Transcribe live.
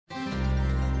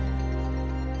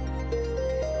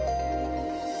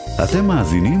אתם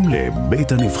מאזינים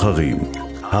לבית הנבחרים,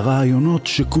 הרעיונות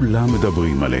שכולם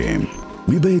מדברים עליהם,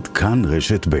 מבית כאן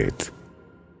רשת בית.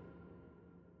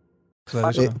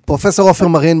 פרופסור עופר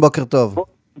מרין, בוקר טוב.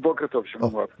 בוקר טוב,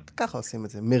 שלום רב. ככה עושים את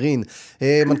זה. מרין,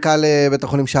 מנכ"ל בית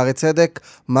החולים שערי צדק,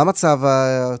 מה מצב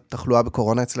התחלואה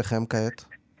בקורונה אצלכם כעת?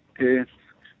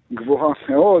 גבוהה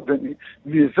מאוד, אני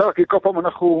נזהר כי כל פעם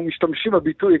אנחנו משתמשים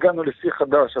בביטוי, הגענו לשיא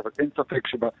חדש, אבל אין ספק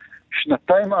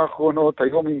שבשנתיים האחרונות,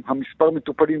 היום עם המספר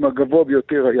מטופלים הגבוה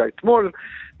ביותר היה אתמול,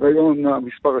 והיום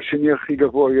המספר השני הכי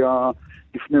גבוה היה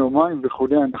לפני יומיים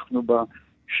וכולי. אנחנו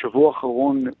בשבוע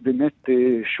האחרון באמת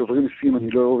שוברים שיאים.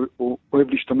 אני לא אוהב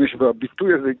להשתמש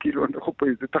בביטוי הזה, כאילו אנחנו פה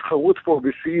איזה תחרות פה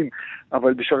בשיאים,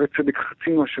 אבל בשערי צדק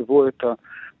חצינו השבוע את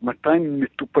 200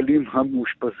 מטופלים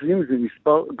המאושפזים, זה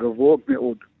מספר גבוה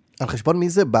מאוד. על חשבון מי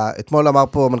זה בא? אתמול אמר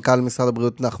פה מנכ"ל משרד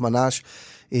הבריאות נחמן אש,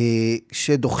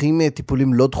 שדוחים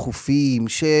טיפולים לא דחופים,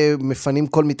 שמפנים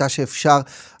כל מיטה שאפשר.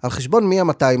 על חשבון מי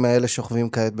ה-200 האלה שוכבים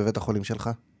כעת בבית החולים שלך?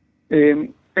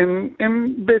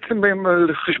 הם בעצם באים על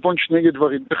חשבון שני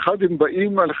דברים. אחד, הם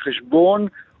באים על חשבון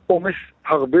עומס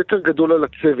הרבה יותר גדול על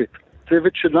הצוות.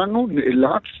 הצוות שלנו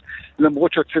נאלץ,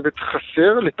 למרות שהצוות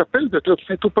חסר, לטפל ביותר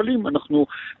מטופלים.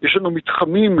 יש לנו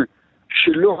מתחמים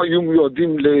שלא היו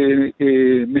מיועדים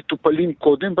למטופלים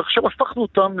קודם, ועכשיו הפכנו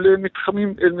אותם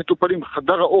למתחמים אל מטופלים.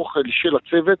 חדר האוכל של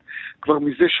הצוות כבר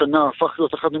מזה שנה הפך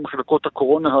להיות אחת ממחלקות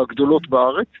הקורונה הגדולות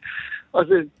בארץ, אז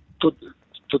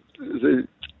זה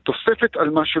תוספת על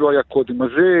מה שלא היה קודם. אז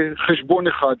זה חשבון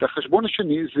אחד. החשבון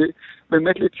השני זה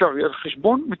באמת לצערי על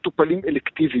חשבון מטופלים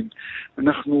אלקטיביים.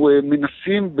 אנחנו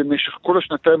מנסים במשך כל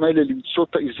השנתיים האלה למצוא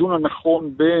את האיזון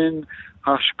הנכון בין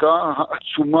ההשקעה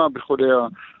העצומה בחולי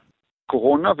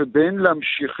הקורונה ובין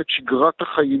להמשיך את שגרת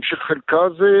החיים שחלקה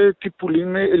זה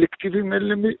טיפולים אלקטיביים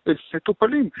אל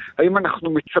מטופלים. האם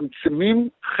אנחנו מצמצמים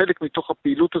חלק מתוך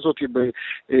הפעילות הזאת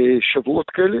בשבועות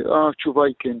כאלה? התשובה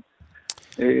היא כן.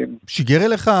 שיגר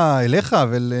אליך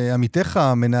ולעמיתיך,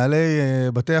 מנהלי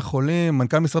בתי החולים,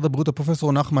 מנכ"ל משרד הבריאות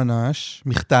הפרופסור נחמן אש,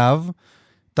 מכתב,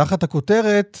 תחת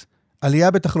הכותרת,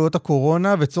 עלייה בתחלואות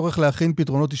הקורונה וצורך להכין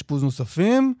פתרונות אשפוז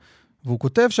נוספים, והוא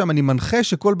כותב שם, אני מנחה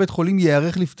שכל בית חולים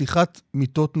יערך לפתיחת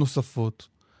מיטות נוספות.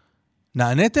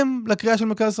 נעניתם לקריאה של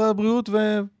מנכ"ל משרד הבריאות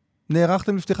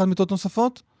ונערכתם לפתיחת מיטות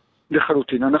נוספות?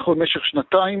 לחלוטין. אנחנו במשך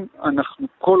שנתיים, אנחנו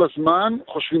כל הזמן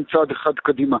חושבים צעד אחד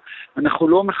קדימה. אנחנו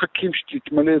לא מחכים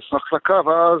שתתמלא מחלקה,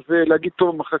 ואז להגיד,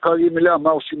 טוב, המחלקה היא מלאה, מה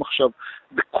עושים עכשיו?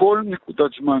 בכל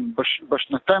נקודת זמן,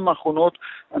 בשנתיים האחרונות,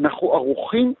 אנחנו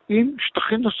ערוכים עם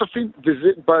שטחים נוספים,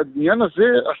 ובעניין הזה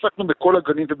עסקנו בכל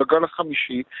הגנים, ובגל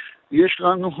החמישי, יש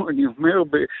לנו, אני אומר,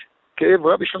 כאב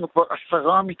רב, יש לנו כבר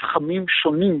 10 מתחמים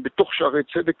שונים בתוך שערי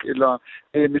צדק אל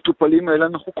המטופלים האלה.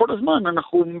 אנחנו כל הזמן,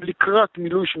 אנחנו לקראת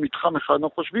מילוי של מתחם אחד, אנחנו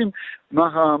חושבים מה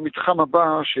המתחם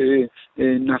הבא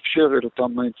שנאפשר אל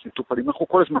אותם מטופלים. אנחנו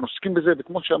כל הזמן עוסקים בזה,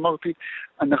 וכמו שאמרתי,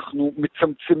 אנחנו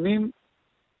מצמצמים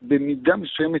במידה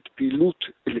מסוימת פעילות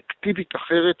אלקטיבית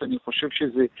אחרת. אני חושב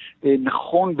שזה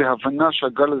נכון בהבנה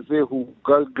שהגל הזה הוא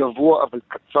גל גבוה אבל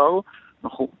קצר.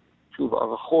 אנחנו שוב,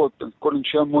 הערכות, כל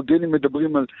אנשי המודלים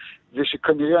מדברים על זה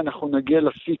שכנראה אנחנו נגיע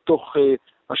לשיא תוך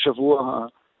השבוע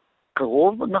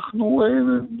הקרוב. אנחנו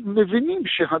מבינים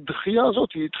שהדחייה הזאת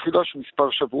היא תחילה של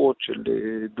מספר שבועות של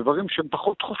דברים שהם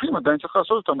פחות דחופים, עדיין צריך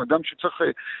לעשות אותם. אדם שצריך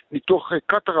ניתוח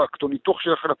קטרקט או ניתוח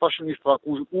של החלפה של מפרק,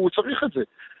 הוא צריך את זה.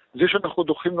 זה שאנחנו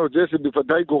דוחים לו את זה, זה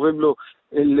בוודאי גורם לו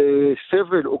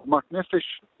לסבל או עוגמת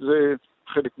נפש, זה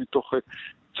חלק מתוך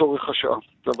צורך השעה,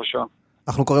 צו השעה.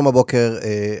 אנחנו קוראים הבוקר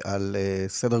על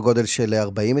סדר גודל של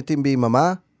 40 מתים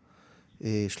ביממה,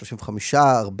 35,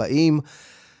 40.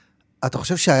 אתה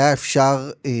חושב שהיה אפשר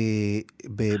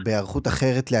בהיערכות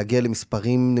אחרת להגיע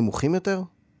למספרים נמוכים יותר?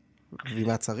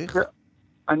 ומה צריך?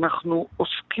 אנחנו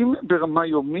עוסקים ברמה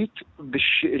יומית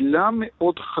בשאלה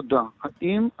מאוד חדה.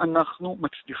 האם אנחנו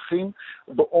מצליחים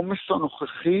בעומס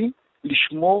הנוכחי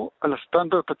לשמור על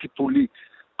הסטנדרט הטיפולי?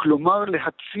 כלומר,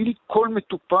 להציל כל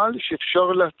מטופל שאפשר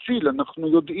להציל. אנחנו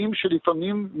יודעים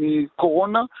שלפעמים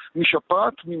מקורונה,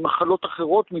 משפעת, ממחלות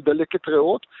אחרות, מדלקת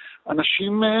ריאות,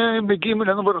 אנשים מגיעים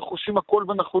אלינו ואנחנו עושים הכל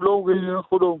ואנחנו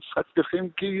לא מצליחים,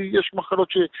 כי יש מחלות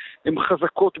שהן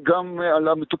חזקות גם על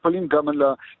המטופלים, גם על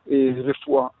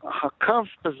הרפואה. הקו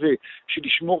הזה של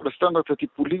לשמור לסטנדרט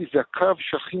הטיפולי, זה הקו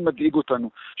שהכי מדאיג אותנו.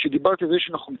 שדיברתי על זה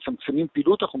שאנחנו מצמצמים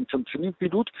פעילות, אנחנו מצמצמים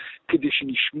פעילות כדי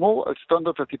שנשמור על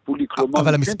סטנדרט הטיפולי. כלומר,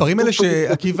 אבל המספרים האלה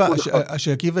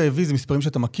שעקיבא הביא, זה מספרים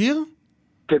שאתה מכיר?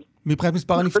 כן. מבחינת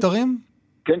מספר הנפטרים?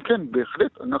 כן, כן,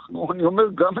 בהחלט. אני אומר,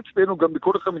 גם אצלנו, גם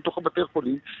בכל אחד מתוך הבתי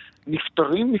חולים,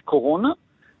 נפטרים מקורונה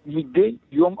מדי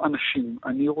יום אנשים.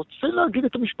 אני רוצה להגיד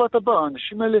את המשפט הבא,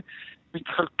 האנשים האלה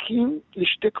מתחלקים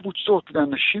לשתי קבוצות,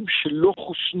 לאנשים שלא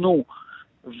חוסנו,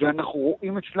 ואנחנו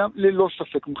רואים אצלם ללא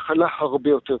ספק מחלה הרבה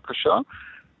יותר קשה,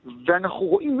 ואנחנו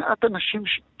רואים מעט אנשים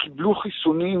שקיבלו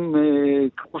חיסונים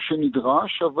כמו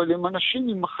שנדרש, אבל הם אנשים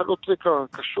עם מחלות רקע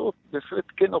קשות, בהחלט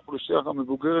כן, האוכלוסייה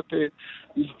המבוגרת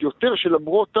יותר,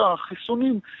 שלמרות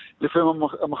החיסונים, לפעמים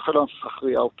המחלה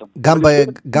מכריעה אותם.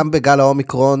 גם בגל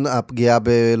האומיקרון הפגיעה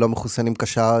בלא מחוסנים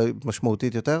קשה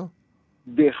משמעותית יותר?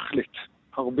 בהחלט,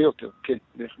 הרבה יותר, כן,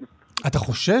 בהחלט. אתה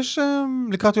חושש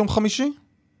לקראת יום חמישי?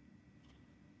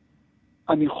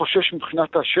 אני חושש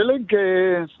מבחינת השלג,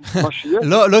 מה שיהיה.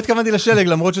 לא התכוונתי לשלג,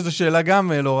 למרות שזו שאלה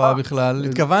גם לא רעה בכלל.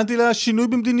 התכוונתי לשינוי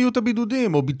במדיניות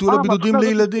הבידודים, או ביטול הבידודים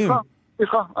לילדים.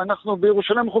 סליחה, אנחנו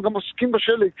בירושלים, אנחנו גם עוסקים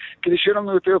בשלג, כדי שיהיה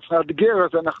לנו יותר מאתגר,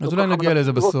 אז אולי נגיע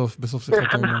לזה בסוף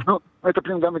שיחתנו. אנחנו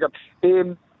מטפלים גם וגם.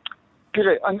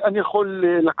 תראה, אני יכול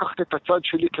לקחת את הצד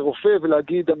שלי כרופא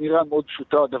ולהגיד אמירה מאוד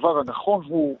פשוטה. הדבר הנכון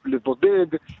הוא לבודד,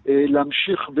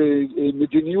 להמשיך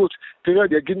במדיניות. תראה,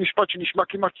 אני אגיד משפט שנשמע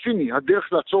כמעט ציני.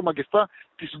 הדרך לעצור מגפה,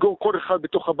 תסגור כל אחד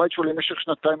בתוך הבית שלו למשך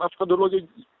שנתיים. אף אחד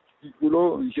לא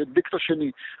ידביק את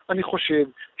השני. אני חושב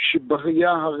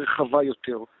שבראייה הרחבה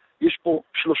יותר, יש פה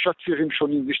 3 צירים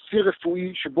שונים. יש ציר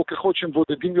רפואי שבו ככל שהם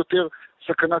בודדים יותר,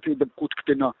 סכנת ההידבקות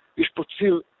קטנה. יש פה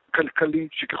ציר כלכלי,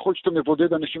 שככל שאתה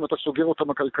מבודד אנשים, אתה סוגר אותם,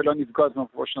 הכלכלה נפגעת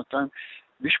כבר שנתיים.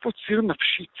 ויש פה ציר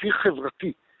נפשי, ציר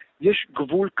חברתי. יש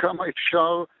גבול כמה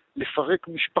אפשר לפרק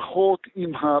משפחות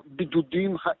עם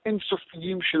הבידודים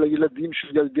האינסופיים של הילדים,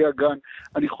 של ילדי הגן.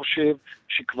 אני חושב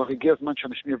שכבר הגיע הזמן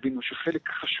שאנשים יבינו שחלק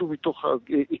חשוב מתוך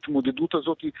ההתמודדות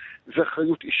הזאת זה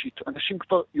אחריות אישית. אנשים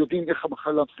כבר יודעים איך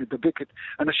המחלה מדבקת.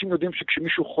 אנשים יודעים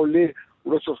שכשמישהו חולה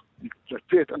הוא לא צריך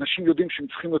לצאת. אנשים יודעים שהם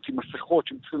צריכים להיות עם מסכות,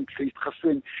 שהם צריכים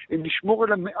להתחסן. הם נשמור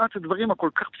על המעט הדברים הכל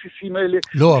כך בסיסיים האלה.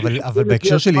 לא, אבל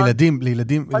בהקשר של ילדים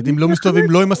לא מסתובבים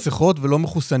לא עם מסכות ולא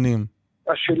מחוסנים.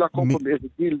 השאלה קודם כל באיזה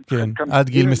גיל. כן, עד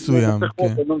גיל מסוים.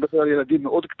 אני לא מדבר על ילדים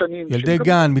מאוד קטנים. ילדי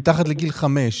גן, מתחת לגיל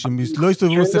 5, הם לא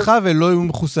יסתובבו מסכה ולא יהיו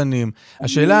מחוסנים.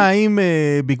 השאלה האם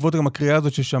בעקבות גם הקריאה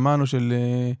הזאת ששמענו של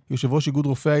יושב ראש איגוד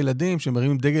רופאי הילדים,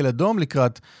 שמרים דגל אדום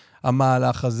לקראת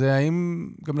המהלך הזה, האם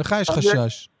גם לך יש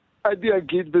חשש? אני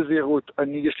אגיד בזהירות,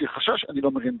 יש לי חשש, אני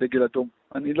לא מרים דגל אדום.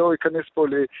 אני לא אכנס פה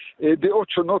לדעות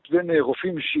שונות בין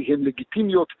רופאים שהן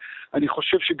לגיטימיות. אני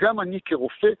חושב שגם אני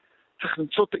כרופא צריך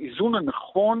למצוא את האיזון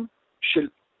הנכון של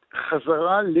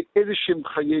חזרה לאיזשהם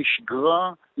חיי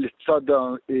שגרה לצד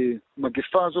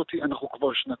המגפה הזאת. אנחנו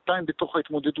כבר 2 בתוך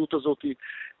ההתמודדות הזאת.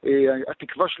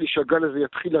 התקווה שלי שהגל הזה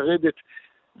יתחיל לרדת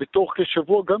בתוך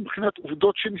כשבוע, גם מבחינת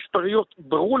עובדות שמספריות.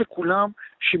 ברור לכולם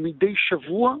שמדי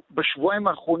שבוע, בשבועיים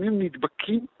האחרונים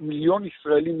נדבקים 1,000,000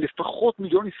 ישראלים, לפחות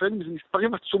 1,000,000 ישראלים, זה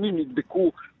מספרים עצומים,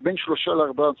 נדבקו בין 3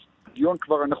 ל-4 מיליון,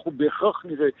 כבר אנחנו בהכרח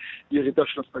נראה ירידה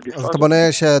של המגפה. אז אתה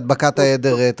בונה שהדבקת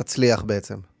העדר תצליח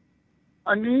בעצם?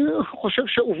 אני חושב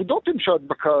שהעובדות הן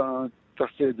שההדבקה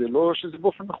תעשה את זה, לא שזה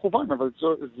באופן מכוון, אבל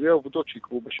זה העובדות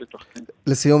שיקרו בשטח.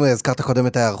 לסיום, הזכרת קודם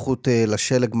את ההיערכות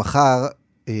לשלג מחר.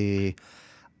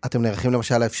 אתם נערכים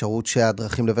למשל לאפשרות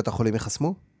שהדרכים לבית החולים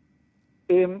יחסמו?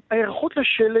 ההיערכות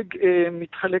לשלג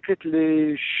מתחלקת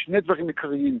לשני דברים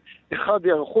עיקריים. אחד,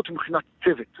 ההיערכות מבחינת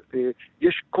צוות.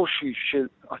 יש קושי של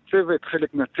הצוות,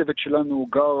 חלק מהצוות שלנו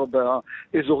גר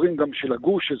באזורים גם של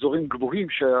הגוש, אזורים גבוהים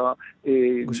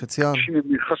שהאנשים הם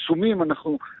חסומים.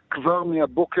 אנחנו כבר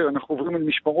מהבוקר, אנחנו עוברים על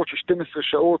משמרות של 12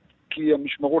 שעות, כי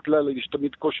המשמרות לילה יש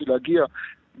תמיד קושי להגיע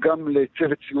גם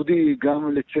לצוות סיעודי,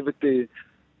 גם לצוות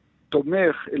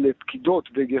תומך, לפקידות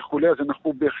וכולי, אז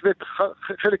אנחנו בהחלט,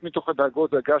 חלק מתוך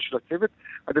הדאגות זה הגעה של הצוות.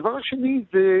 הדבר השני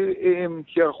זה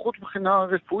היערכות מבחינה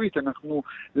רפואית. אנחנו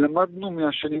למדנו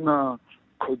מהשנים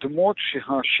הקודמות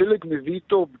שהשלג מביא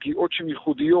איתו פגיעות שהן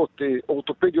ייחודיות,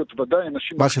 אורתופדיות ודאי,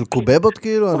 אנשים... מה, של קובבות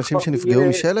כאילו? אנשים שנפגעו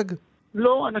משלג?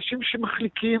 לא, אנשים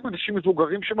שמחליקים, אנשים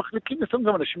מבוגרים שמחליקים, לפעמים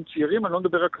גם אנשים צעירים, אני לא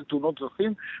מדבר רק על תאונות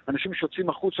דרכים, אנשים שיוצאים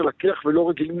החוצה לקח ולא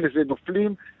רגילים לזה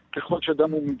נופלים, ככל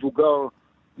שאדם הוא מבוגר,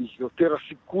 יותר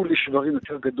הסיכוי לשברים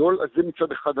יותר גדול, אז זה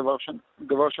מצד אחד דבר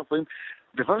שאנחנו רואים.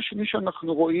 דבר שני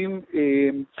שאנחנו רואים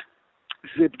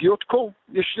זה פגיעות קור.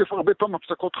 יש הרבה פעמים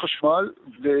הפסקות חשמל,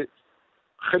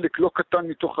 וחלק לא קטן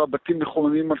מתוך הבתים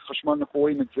מחוממים על חשמל, אנחנו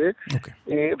רואים את זה.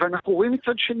 ואנחנו רואים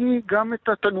מצד שני גם את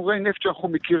התנורי נפט שאנחנו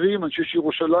מכירים, אני חושב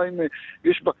שירושלים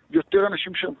יש בה יותר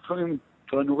אנשים שמחמים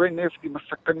תנורי נפט עם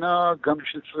הסכנה, גם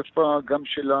של שריפה, גם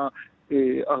של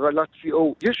הרעלת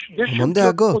CO. יש המון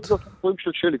דאגות.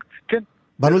 של שלג. כן.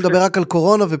 באנו לדבר רק על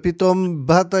קורונה, ופתאום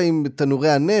באת עם תנורי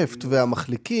הנפט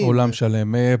והמחליקים. עולם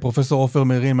שלם. פרופסור עופר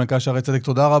מרים, מנכ"ל שערי צדק,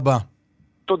 תודה רבה.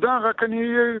 תודה, רק אני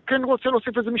כן רוצה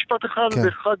להוסיף איזה משפט אחד,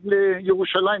 ואחד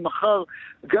לירושלים. מחר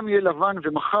גם יהיה לבן,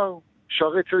 ומחר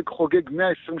שערי צדק חוגג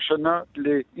 120 שנה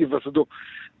להיווסדו.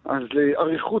 אז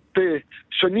לאריכות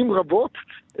שנים רבות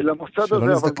למוסד הזה,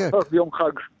 אבל כבר ביום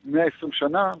חג 120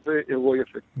 שנה, זה אירוע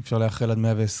יפה. אפשר לאחל עד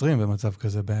 120 במצב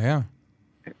כזה, בעיה.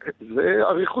 זה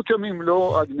אריכות ימים,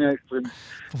 לא עד 120.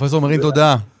 פרופסור מרים,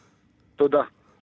 תודה. תודה.